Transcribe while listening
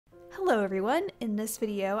Hello everyone! In this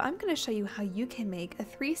video, I'm going to show you how you can make a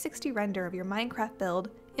 360 render of your Minecraft build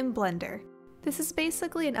in Blender. This is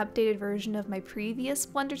basically an updated version of my previous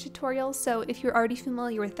Blender tutorial, so if you're already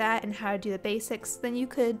familiar with that and how to do the basics, then you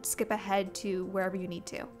could skip ahead to wherever you need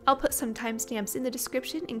to. I'll put some timestamps in the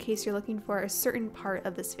description in case you're looking for a certain part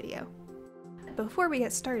of this video. Before we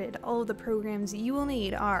get started, all of the programs you will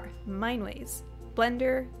need are Mineways,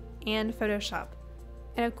 Blender, and Photoshop.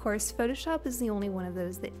 And of course, Photoshop is the only one of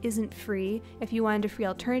those that isn't free. If you wanted a free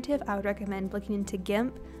alternative, I would recommend looking into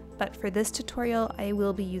GIMP, but for this tutorial, I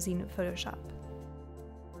will be using Photoshop.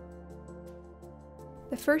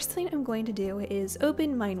 The first thing I'm going to do is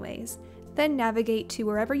open Mineways, then navigate to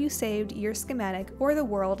wherever you saved your schematic or the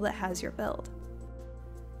world that has your build.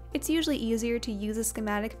 It's usually easier to use a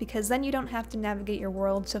schematic because then you don't have to navigate your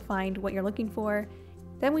world to find what you're looking for.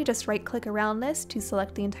 Then we just right-click around this to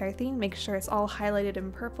select the entire thing, make sure it's all highlighted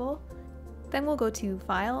in purple. Then we'll go to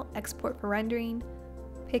File, Export for Rendering,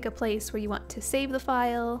 pick a place where you want to save the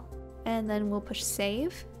file, and then we'll push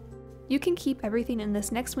Save. You can keep everything in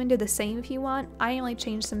this next window the same if you want. I only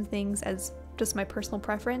changed some things as just my personal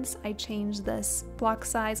preference. I changed this block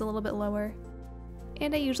size a little bit lower.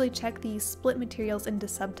 And I usually check these split materials into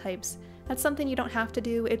subtypes. That's something you don't have to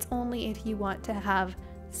do, it's only if you want to have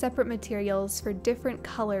separate materials for different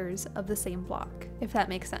colors of the same block, if that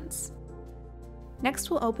makes sense. Next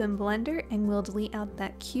we'll open Blender and we'll delete out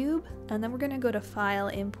that cube, and then we're going to go to File,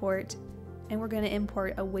 Import, and we're going to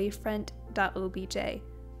import a wavefront.obj.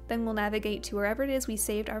 Then we'll navigate to wherever it is we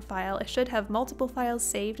saved our file. It should have multiple files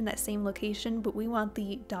saved in that same location, but we want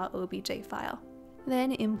the .obj file.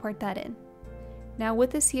 Then import that in. Now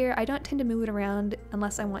with this here, I don't tend to move it around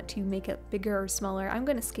unless I want to make it bigger or smaller. I'm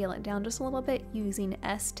going to scale it down just a little bit using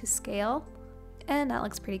S to scale, and that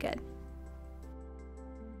looks pretty good.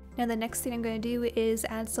 Now the next thing I'm going to do is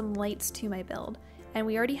add some lights to my build. And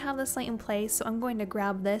we already have this light in place, so I'm going to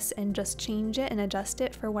grab this and just change it and adjust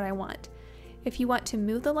it for what I want. If you want to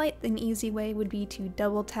move the light, an easy way would be to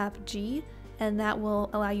double tap G, and that will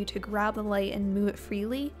allow you to grab the light and move it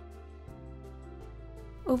freely.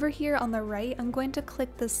 Over here on the right, I'm going to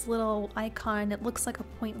click this little icon. It looks like a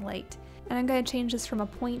point light, and I'm going to change this from a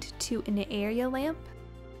point to an area lamp.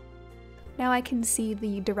 Now I can see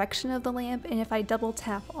the direction of the lamp, and if I double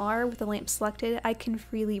tap R with the lamp selected, I can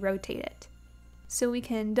freely rotate it. So we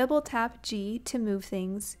can double tap G to move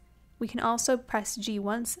things. We can also press G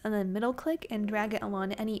once and then middle click and drag it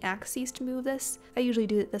along any axes to move this. I usually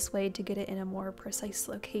do it this way to get it in a more precise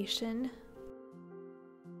location.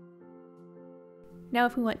 Now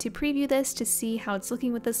if we want to preview this to see how it's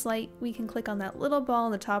looking with this light, we can click on that little ball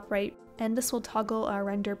in the top right, and this will toggle our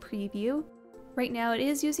render preview. Right now it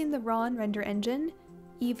is using the raw render engine.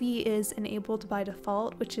 Eevee is enabled by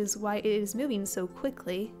default, which is why it is moving so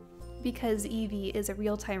quickly, because Eevee is a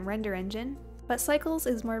real-time render engine. But Cycles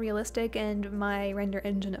is more realistic and my render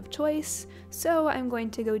engine of choice, so I'm going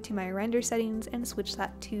to go to my render settings and switch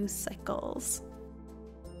that to Cycles.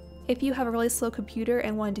 If you have a really slow computer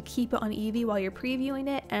and wanted to keep it on Eevee while you're previewing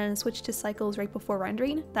it and switch to Cycles right before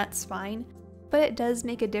rendering, that's fine. But it does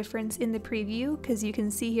make a difference in the preview, because you can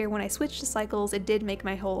see here when I switched to Cycles, it did make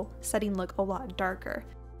my whole setting look a lot darker.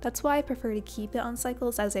 That's why I prefer to keep it on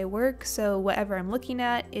Cycles as I work, so whatever I'm looking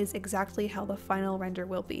at is exactly how the final render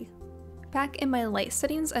will be. Back in my light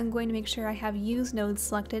settings, I'm going to make sure I have Use Node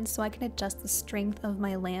selected so I can adjust the strength of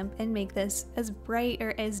my lamp and make this as bright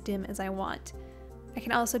or as dim as I want. I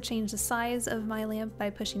can also change the size of my lamp by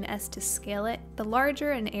pushing S to scale it. The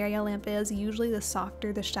larger an area lamp is, usually the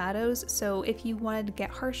softer the shadows, so if you wanted to get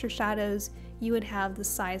harsher shadows, you would have the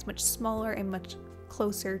size much smaller and much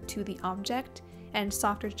closer to the object, and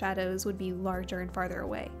softer shadows would be larger and farther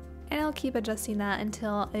away. And I'll keep adjusting that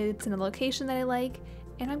until it's in a location that I like,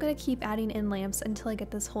 and I'm going to keep adding in lamps until I get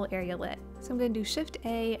this whole area lit. So I'm going to do Shift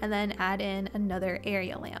A and then add in another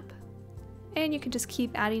area lamp. And you can just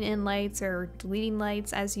keep adding in lights or deleting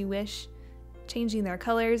lights as you wish, changing their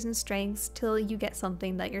colors and strengths till you get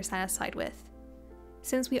something that you're satisfied with.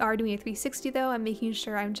 Since we are doing a 360 though, I'm making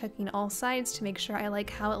sure I'm checking all sides to make sure I like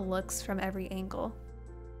how it looks from every angle.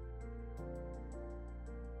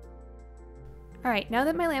 Alright, now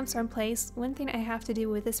that my lamps are in place, one thing I have to do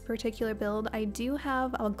with this particular build, I do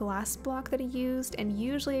have a glass block that I used, and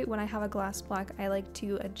usually when I have a glass block I like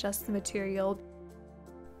to adjust the material.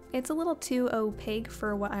 It's a little too opaque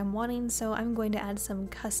for what I'm wanting, so I'm going to add some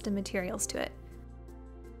custom materials to it.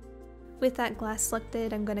 With that glass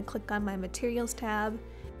selected, I'm going to click on my Materials tab,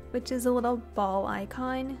 which is a little ball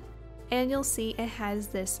icon, and you'll see it has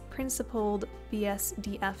this principled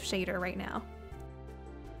BSDF shader right now.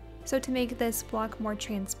 So to make this block more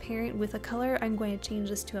transparent with a color, I'm going to change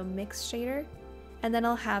this to a mix shader, and then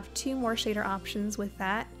I'll have two more shader options with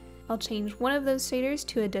that. I'll change one of those shaders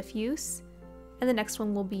to a diffuse, and the next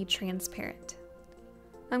one will be transparent.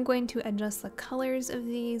 I'm going to adjust the colors of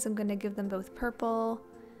these. I'm going to give them both purple.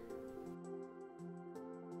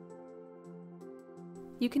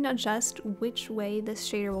 You can adjust which way this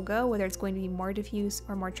shader will go, whether it's going to be more diffuse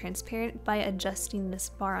or more transparent, by adjusting this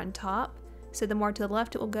bar on top. So the more to the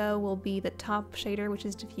left it will be the top shader, which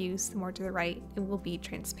is diffuse. The more to the right it will be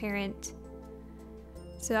transparent.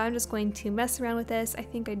 So I'm just going to mess around with this. I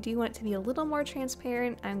think I do want it to be a little more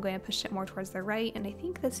transparent. I'm going to push it more towards the right, and I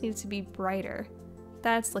think this needs to be brighter.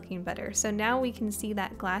 That's looking better. So now we can see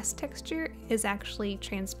that glass texture is actually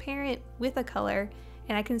transparent with a color,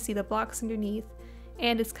 and I can see the blocks underneath,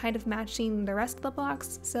 and it's kind of matching the rest of the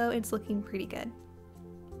blocks, so it's looking pretty good.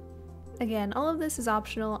 Again, all of this is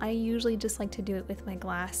optional. I usually just like to do it with my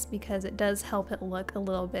glass because it does help it look a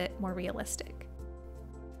little bit more realistic.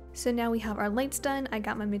 So now we have our lights done. I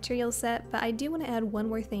got my material set, but I do want to add one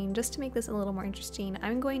more thing just to make this a little more interesting.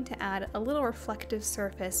 I'm going to add a little reflective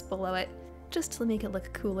surface below it, just to make it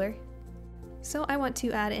look cooler. So I want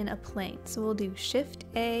to add in a plane. So we'll do Shift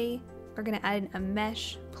A, we're gonna add in a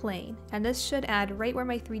mesh plane. And this should add right where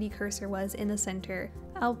my 3D cursor was in the center.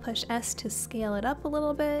 I'll push S to scale it up a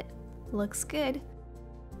little bit. Looks good.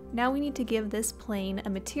 Now we need to give this plane a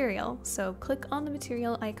material. So click on the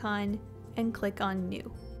material icon and click on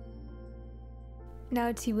New.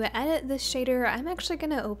 Now to edit this shader, I'm actually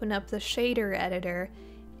gonna open up the shader editor.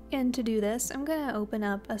 And to do this, I'm gonna open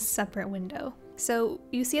up a separate window. So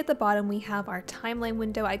you see at the bottom we have our timeline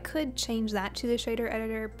window. I could change that to the shader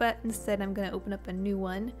editor, but instead I'm gonna open up a new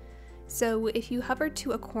one. So if you hover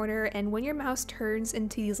to a corner and when your mouse turns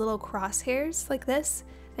into these little crosshairs like this,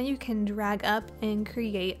 then you can drag up and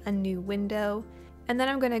create a new window. And then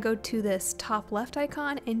I'm gonna go to this top left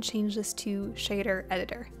icon and change this to shader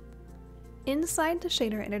editor. Inside the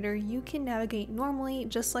shader editor, you can navigate normally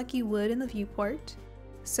just like you would in the viewport.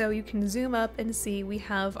 So you can zoom up and see we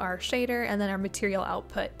have our shader and then our material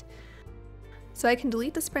output. So I can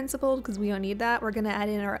delete this principled because we don't need that. We're going to add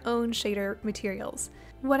in our own shader materials.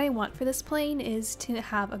 What I want for this plane is to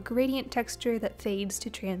have a gradient texture that fades to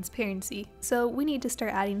transparency. So we need to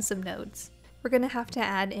start adding some nodes. We're going to have to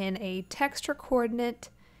add in a texture coordinate,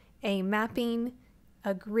 a mapping,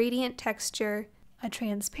 a gradient texture, a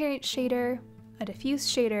transparent shader, a diffuse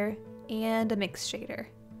shader, and a mixed shader.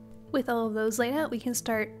 With all of those laid out, we can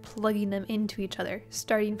start plugging them into each other.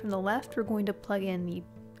 Starting from the left, we're going to plug in the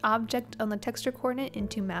object on the texture coordinate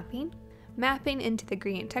into mapping, mapping into the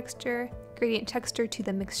gradient texture to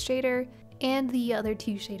the mixed shader, and the other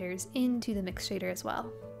two shaders into the mixed shader as well.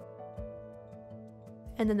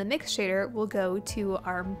 And then the mixed shader will go to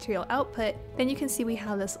our material output. Then you can see we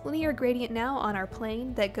have this linear gradient now on our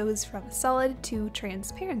plane that goes from solid to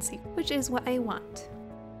transparency, which is what I want.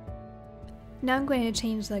 Now I'm going to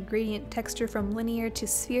change the gradient texture from linear to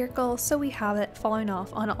spherical so we have it falling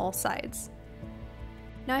off on all sides.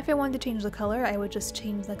 Now if I wanted to change the color, I would just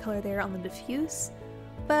change the color there on the diffuse,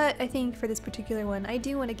 but I think for this particular one I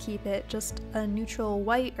do want to keep it just a neutral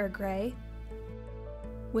white or gray.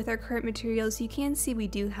 With our current materials, you can see we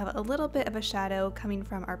do have a little bit of a shadow coming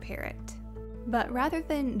from our parrot. But rather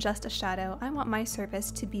than just a shadow, I want my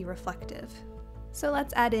surface to be reflective. So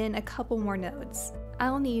let's add in a couple more nodes.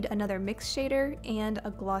 I'll need another mixed shader and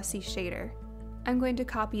a glossy shader. I'm going to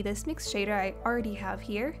copy this mixed shader I already have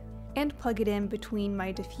here and plug it in between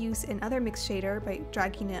my diffuse and other mixed shader by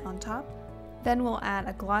dragging it on top. Then we'll add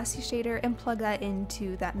a glossy shader and plug that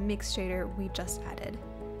into that mixed shader we just added.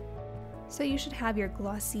 So you should have your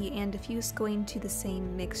glossy and diffuse going to the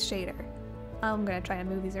same mixed shader. I'm going to try to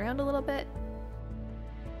move these around a little bit.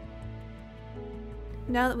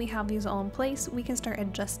 Now that we have these all in place, we can start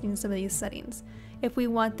adjusting some of these settings. If we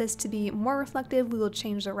want this to be more reflective, we will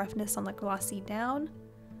change the roughness on the glossy down.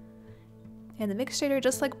 And the mixed shader,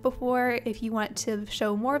 just like before, if you want to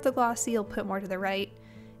show more of the glossy, you'll put more to the right.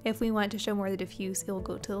 If we want to show more of the diffuse, it will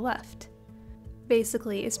go to the left.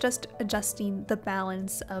 Basically, it's just adjusting the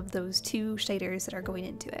balance of those two shaders that are going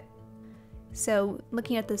into it. So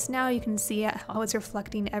looking at this now, you can see how it's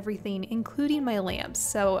reflecting everything, including my lamps.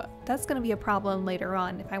 So that's going to be a problem later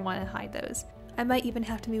on if I want to hide those. I might even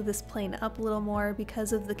have to move this plane up a little more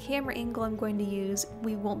because of the camera angle I'm going to use.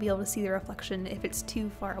 We won't be able to see the reflection if it's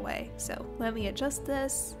too far away. So let me adjust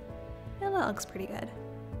this, and that looks pretty good.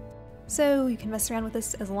 So you can mess around with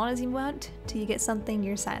this as long as you want till you get something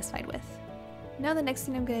you're satisfied with. Now the next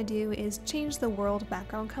thing I'm going to do is change the world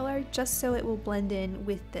background color just so it will blend in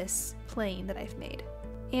with this plane that I've made,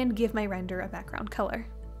 and give my render a background color.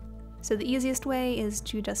 So the easiest way is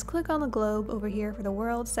to just click on the globe over here for the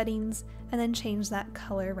world settings and then change that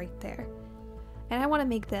color right there. And I want to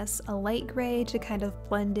make this a light gray to kind of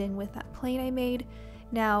blend in with that plane I made.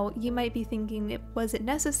 Now, you might be thinking, was it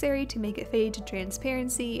necessary to make it fade to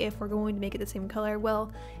transparency if we're going to make it the same color?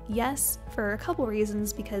 Well, yes, for a couple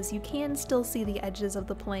reasons, because you can still see the edges of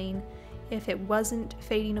the plane if it wasn't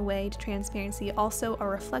fading away to transparency. Also, a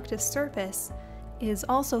reflective surface is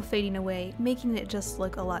also fading away, making it just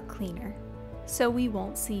look a lot cleaner. So we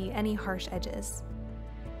won't see any harsh edges.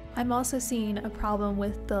 I'm also seeing a problem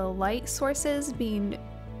with the light sources being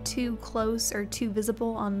too close or too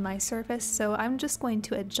visible on my surface, so I'm just going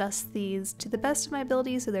to adjust these to the best of my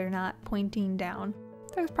ability so they're not pointing down.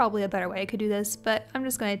 There's probably a better way I could do this, but I'm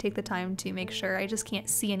just going to take the time to make sure I just can't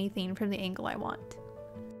see anything from the angle I want.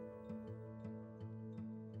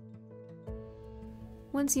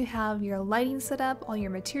 Once you have your lighting set up, all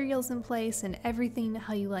your materials in place, and everything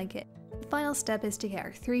how you like it, the final step is to get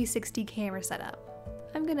our 360 camera set up.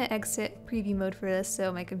 I'm going to exit preview mode for this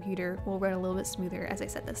so my computer will run a little bit smoother as I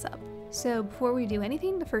set this up. So before we do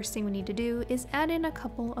anything, the first thing we need to do is add in a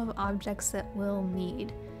couple of objects that we'll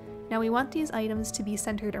need. Now we want these items to be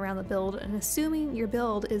centered around the build, and assuming your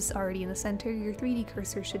build is already in the center, your 3D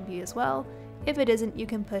cursor should be as well. If it isn't, you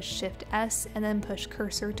can push Shift S and then push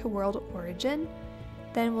cursor to world origin.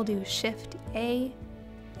 Then we'll do Shift A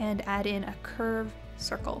and add in a curve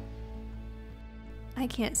circle. I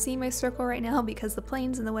can't see my circle right now because the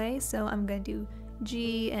plane's in the way, so I'm going to do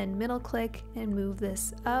G and middle click and move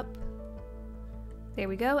this up. There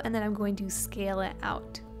we go, and then I'm going to scale it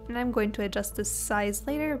out. And I'm going to adjust the size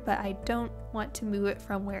later, but I don't want to move it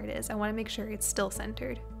from where it is. I want to make sure it's still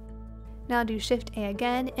centered. Now do Shift A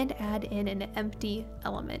again and add in an empty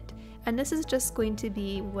element. And this is just going to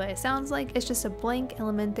be what it sounds like. It's just a blank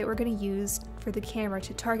element that we're going to use for the camera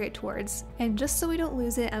to target towards. And just so we don't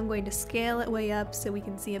lose it, I'm going to scale it way up so we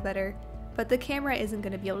can see it better. But the camera isn't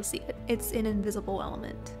going to be able to see it. It's an invisible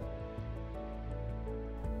element.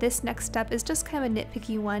 This next step is just kind of a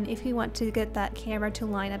nitpicky one. If you want to get that camera to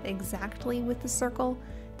line up exactly with the circle,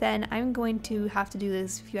 then I'm going to have to do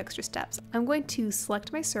this a few extra steps. I'm going to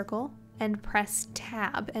select my circle and press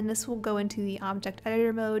Tab, and this will go into the object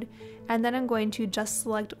editor mode, and then I'm going to just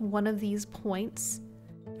select one of these points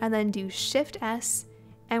and then do Shift S,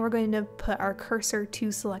 and we're going to put our cursor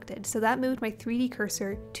to selected. So that moved my 3D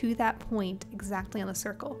cursor to that point exactly on the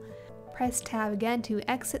circle. Press Tab again to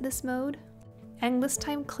exit this mode, and this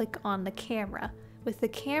time click on the camera. With the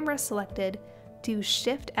camera selected, do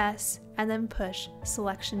Shift S and then push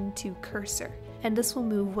selection to cursor. And this will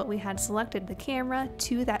move what we had selected, the camera,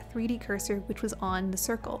 to that 3D cursor which was on the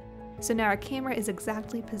circle. So now our camera is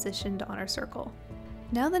exactly positioned on our circle.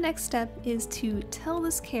 Now the next step is to tell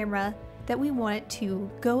this camera that we want it to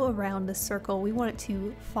go around the circle. We want it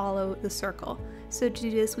to follow the circle. So to do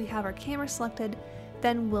this, we have our camera selected,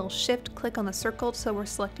 then we'll shift click on the circle so we're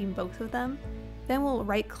selecting both of them. Then we'll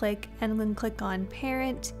right click and then click on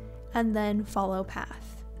parent and then follow path.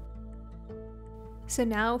 So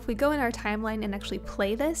now if we go in our timeline and actually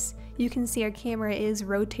play this, you can see our camera is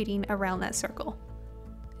rotating around that circle.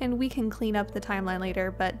 And we can clean up the timeline later,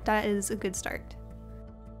 but that is a good start.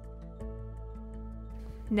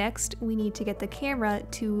 Next, we need to get the camera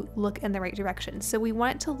to look in the right direction. So we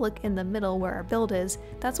want it to look in the middle where our build is.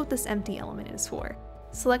 That's what this empty element is for.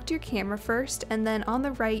 Select your camera first, and then on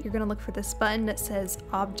the right, you're going to look for this button that says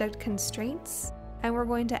Object Constraints, and we're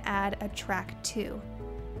going to add a track 2.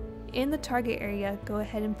 In the target area, go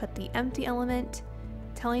ahead and put the empty element,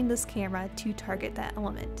 telling this camera to target that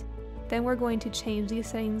element. Then we're going to change these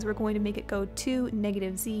settings. We're going to make it go to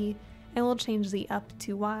 -Z, and we'll change the up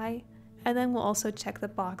to Y, and then we'll also check the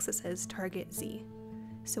box that says target Z.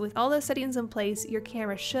 So with all those settings in place, your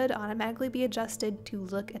camera should automatically be adjusted to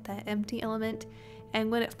look at that empty element, and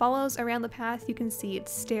when it follows around the path, you can see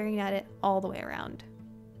it's staring at it all the way around.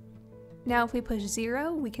 Now if we push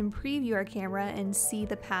 0, we can preview our camera and see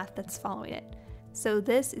the path that's following it. So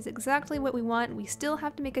this is exactly what we want. We still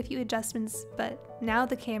have to make a few adjustments, but now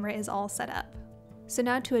the camera is all set up. So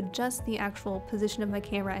now to adjust the actual position of my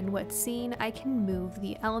camera and what's seen, I can move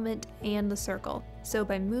the element and the circle. So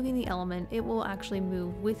by moving the element, it will actually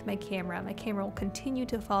move with my camera. My camera will continue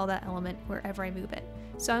to follow that element wherever I move it.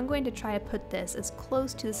 So I'm going to try to put this as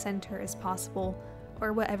close to the center as possible,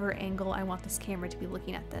 or whatever angle I want this camera to be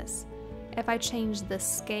looking at this. If I change the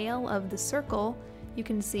scale of the circle, you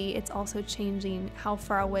can see it's also changing how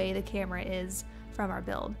far away the camera is from our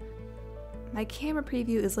build. My camera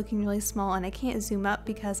preview is looking really small and I can't zoom up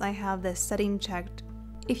because I have this setting checked.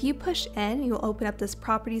 If you push N, you'll open up this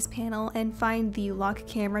properties panel and find the lock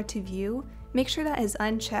camera to view. Make sure that is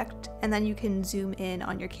unchecked and then you can zoom in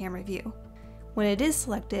on your camera view. When it is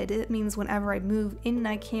selected, it means whenever I move in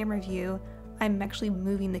my camera view, I'm actually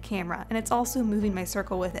moving the camera, and it's also moving my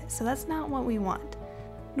circle with it, so that's not what we want.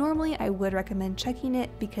 Normally I would recommend checking it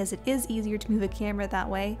because it is easier to move a camera that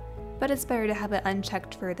way, but it's better to have it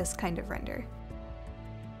unchecked for this kind of render.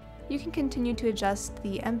 You can continue to adjust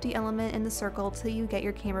the empty element in the circle till you get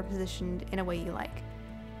your camera positioned in a way you like.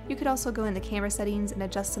 You could also go in the camera settings and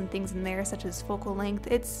adjust some things in there, such as focal length.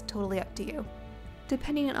 It's totally up to you.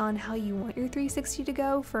 Depending on how you want your 360 to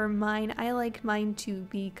go, for mine, I like mine to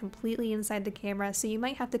be completely inside the camera, so you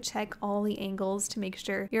might have to check all the angles to make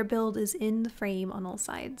sure your build is in the frame on all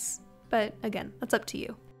sides. But again, that's up to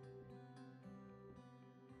you.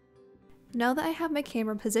 Now that I have my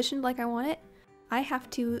camera positioned like I want it, I have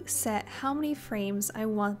to set how many frames I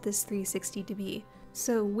want this 360 to be.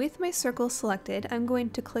 So with my circle selected, I'm going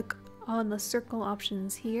to click on the circle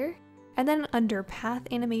options here, and then under path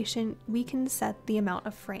animation, we can set the amount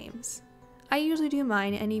of frames. I usually do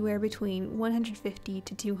mine anywhere between 150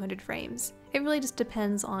 to 200 frames. It really just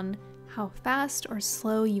depends on how fast or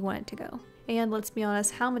slow you want it to go. And let's be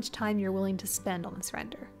honest, how much time you're willing to spend on this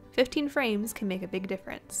render. 15 frames can make a big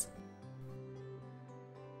difference.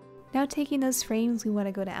 Now taking those frames, we want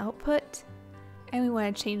to go to output, and we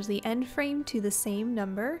want to change the end frame to the same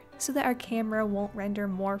number so that our camera won't render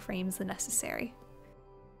more frames than necessary.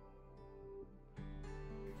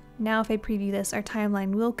 Now if I preview this, our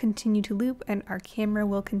timeline will continue to loop and our camera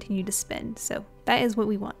will continue to spin, so that is what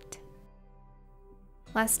we want.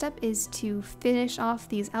 Last step is to finish off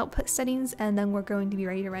these output settings, and then we're going to be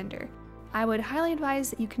ready to render. I would highly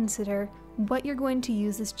advise that you consider what you're going to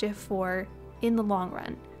use this GIF for in the long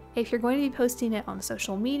run. If you're going to be posting it on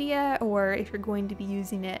social media, or if you're going to be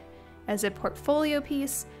using it as a portfolio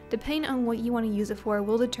piece, depending on what you want to use it for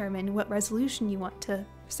will determine what resolution you want to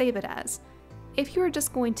save it as. If you're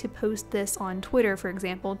just going to post this on Twitter, for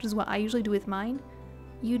example, which is what I usually do with mine,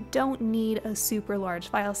 you don't need a super large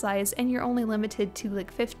file size, and you're only limited to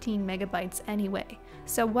like 15 megabytes anyway.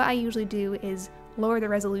 So what I usually do is lower the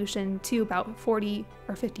resolution to about 40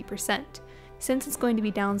 or 50%. Since it's going to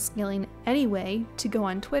be downscaling anyway to go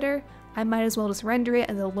on Twitter, I might as well just render it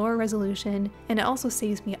as a lower resolution, and it also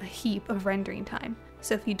saves me a heap of rendering time.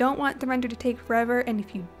 So if you don't want the render to take forever, and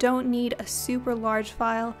if you don't need a super large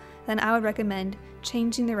file, then I would recommend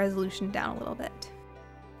changing the resolution down a little bit.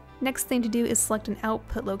 Next thing to do is select an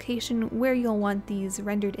output location where you'll want these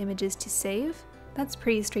rendered images to save. That's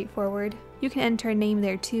pretty straightforward. You can enter a name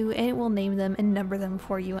there too, and it will name them and number them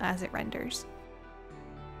for you as it renders.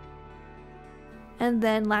 And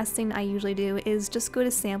then last thing I usually do is just go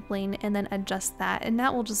to sampling and then adjust that, and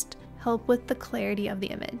that will just help with the clarity of the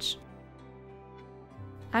image.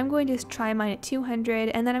 I'm going to try mine at 200,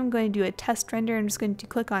 and then I'm going to do a test render. I'm just going to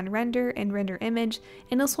click on render and render image,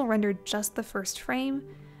 and this will render just the first frame.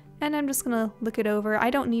 And I'm just going to look it over.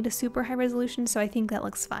 I don't need a super high resolution, so I think that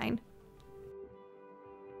looks fine.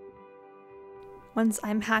 Once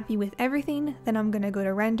I'm happy with everything, then I'm going to go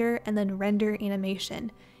to render and then render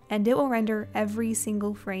animation. And it will render every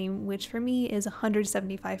single frame, which for me is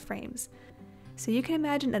 175 frames. So you can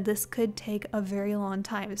imagine that this could take a very long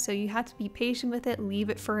time, so you have to be patient with it, leave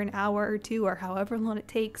it for an hour or two or however long it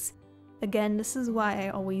takes. Again, this is why I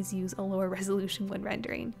always use a lower resolution when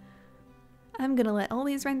rendering. I'm gonna let all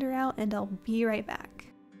these render out and I'll be right back.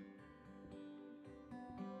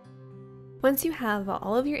 Once you have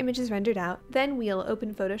all of your images rendered out, then we'll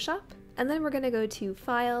open Photoshop, and then we're gonna go to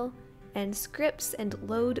File, and Scripts, and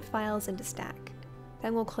Load Files into Stack.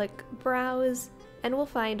 Then we'll click Browse, and we'll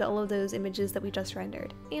find all of those images that we just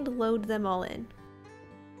rendered, and load them all in.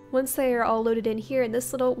 Once they are all loaded in here in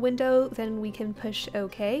this little window, then we can push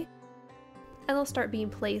OK, and they'll start being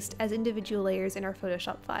placed as individual layers in our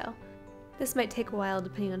Photoshop file. This might take a while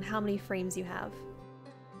depending on how many frames you have.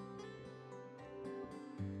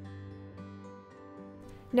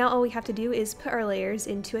 Now all we have to do is put our layers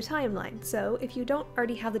into a timeline. So if you don't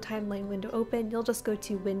already have the timeline window open, you'll just go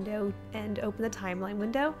to Window and open the timeline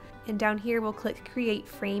window. And down here we'll click Create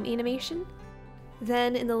Frame Animation.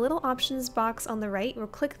 Then in the little options box on the right, we'll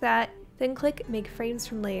click that, then click Make Frames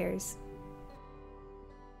from Layers.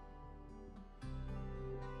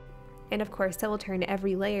 And of course that will turn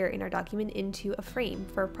every layer in our document into a frame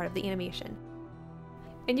for part of the animation.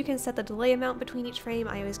 And you can set the delay amount between each frame.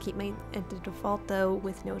 I always keep mine at the default though,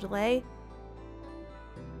 with no delay.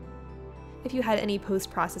 If you had any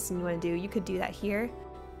post-processing you want to do, you could do that here.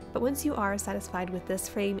 But once you are satisfied with this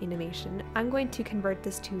frame animation, I'm going to convert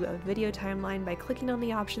this to a video timeline by clicking on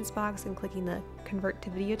the options box and clicking the Convert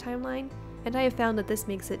to Video Timeline. And I have found that this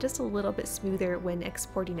makes it just a little bit smoother when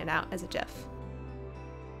exporting it out as a GIF.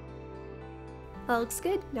 That looks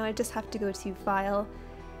good. Now I just have to go to File,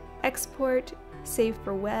 Export, Save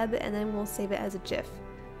for Web, and then we'll save it as a GIF.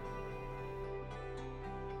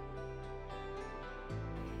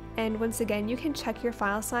 And once again, you can check your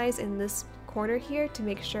file size in this corner here to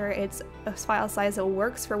make sure it's a file size that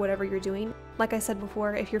works for whatever you're doing. Like I said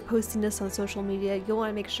before, if you're posting this on social media, you'll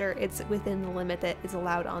want to make sure it's within the limit that is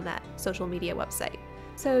allowed on that social media website.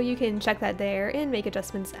 So you can check that there and make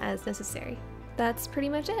adjustments as necessary. That's pretty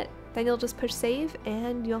much it. Then you'll just push save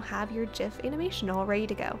and you'll have your GIF animation all ready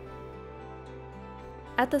to go.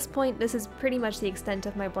 At this point, this is pretty much the extent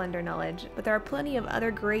of my Blender knowledge, but there are plenty of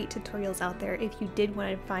other great tutorials out there if you did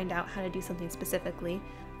want to find out how to do something specifically.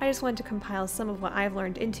 I just wanted to compile some of what I've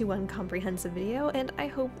learned into one comprehensive video, and I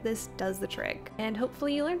hope this does the trick. And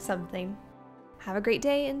hopefully you learned something. Have a great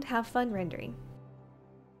day and have fun rendering.